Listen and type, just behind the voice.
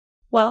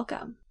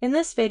Welcome. In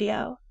this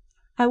video,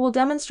 I will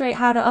demonstrate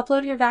how to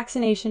upload your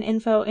vaccination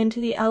info into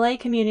the LA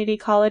Community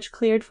College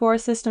Cleared4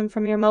 system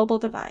from your mobile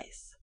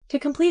device. To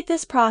complete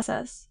this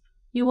process,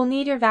 you will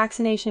need your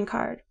vaccination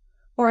card,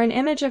 or an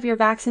image of your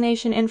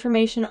vaccination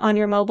information on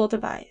your mobile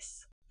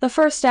device. The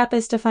first step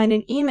is to find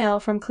an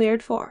email from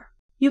Cleared4.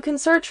 You can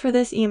search for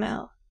this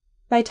email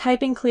by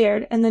typing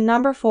cleared and the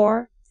number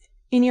 4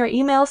 in your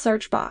email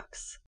search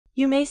box.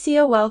 You may see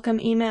a welcome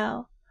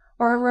email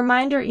or a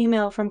reminder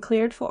email from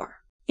Cleared4.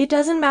 It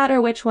doesn't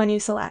matter which one you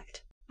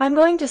select. I'm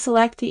going to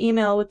select the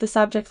email with the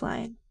subject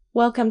line,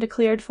 Welcome to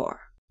Cleared4.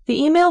 The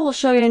email will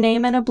show your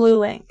name and a blue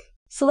link.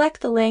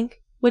 Select the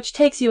link, which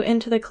takes you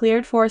into the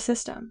Cleared4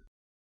 system.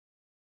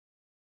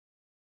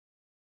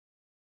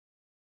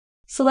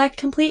 Select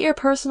Complete Your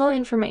Personal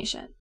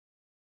Information.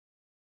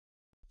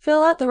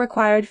 Fill out the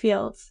required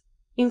fields,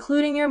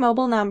 including your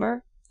mobile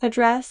number,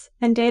 address,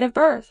 and date of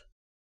birth.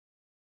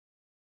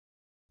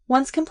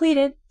 Once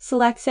completed,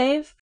 select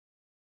Save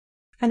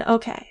and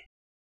OK.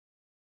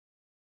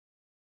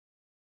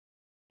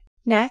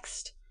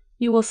 Next,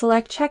 you will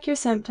select Check Your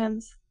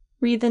Symptoms,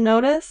 read the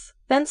notice,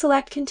 then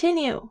select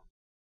Continue.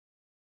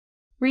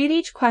 Read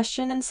each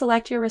question and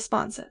select your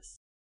responses.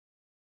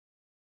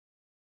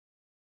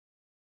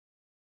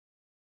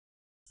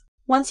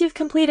 Once you've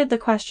completed the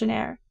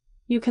questionnaire,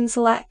 you can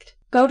select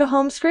Go to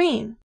Home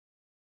Screen.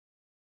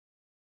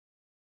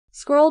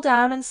 Scroll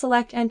down and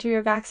select Enter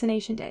your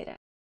vaccination data.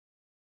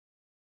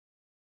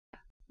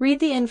 Read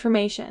the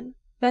information,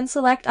 then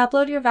select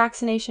Upload your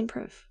vaccination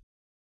proof.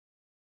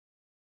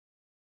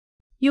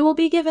 You will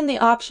be given the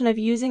option of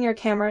using your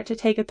camera to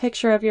take a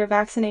picture of your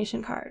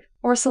vaccination card,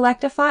 or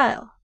select a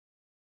file.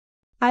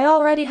 I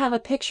already have a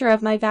picture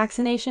of my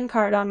vaccination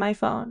card on my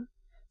phone,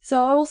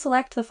 so I will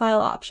select the file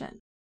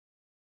option.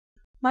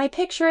 My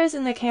picture is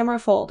in the camera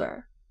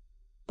folder,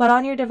 but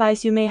on your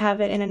device you may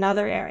have it in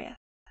another area.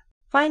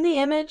 Find the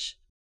image,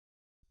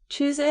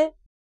 choose it,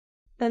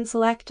 then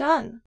select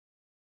Done.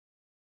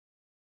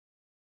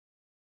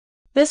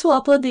 This will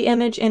upload the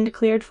image into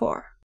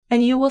Cleared4,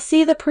 and you will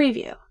see the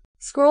preview.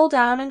 Scroll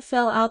down and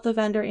fill out the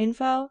vendor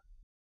info,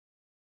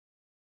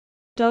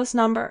 dose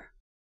number,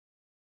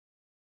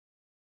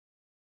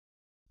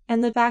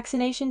 and the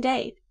vaccination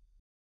date.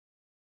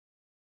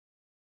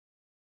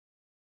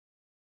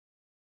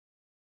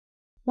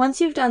 Once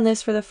you've done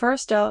this for the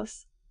first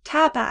dose,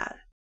 tap Add.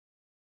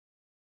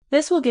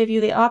 This will give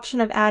you the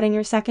option of adding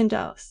your second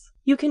dose.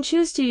 You can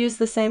choose to use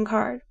the same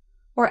card,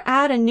 or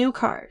add a new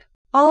card.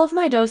 All of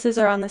my doses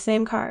are on the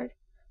same card,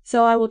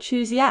 so I will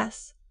choose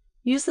Yes,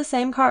 use the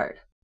same card.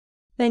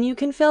 Then you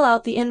can fill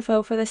out the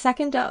info for the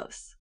second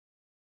dose.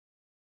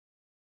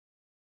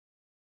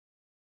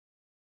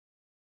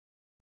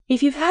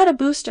 If you've had a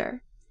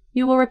booster,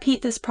 you will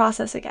repeat this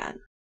process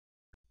again.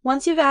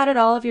 Once you've added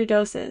all of your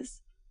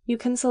doses, you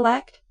can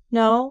select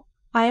No,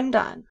 I am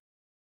done.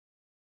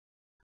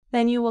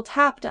 Then you will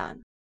tap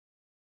Done.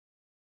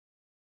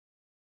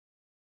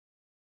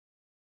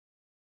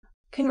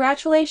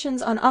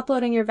 Congratulations on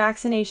uploading your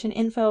vaccination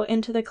info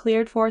into the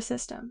Cleared4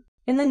 system.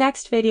 In the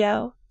next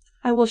video,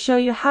 I will show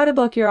you how to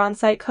book your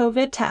on-site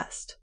COVID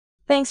test.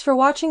 Thanks for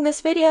watching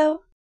this video.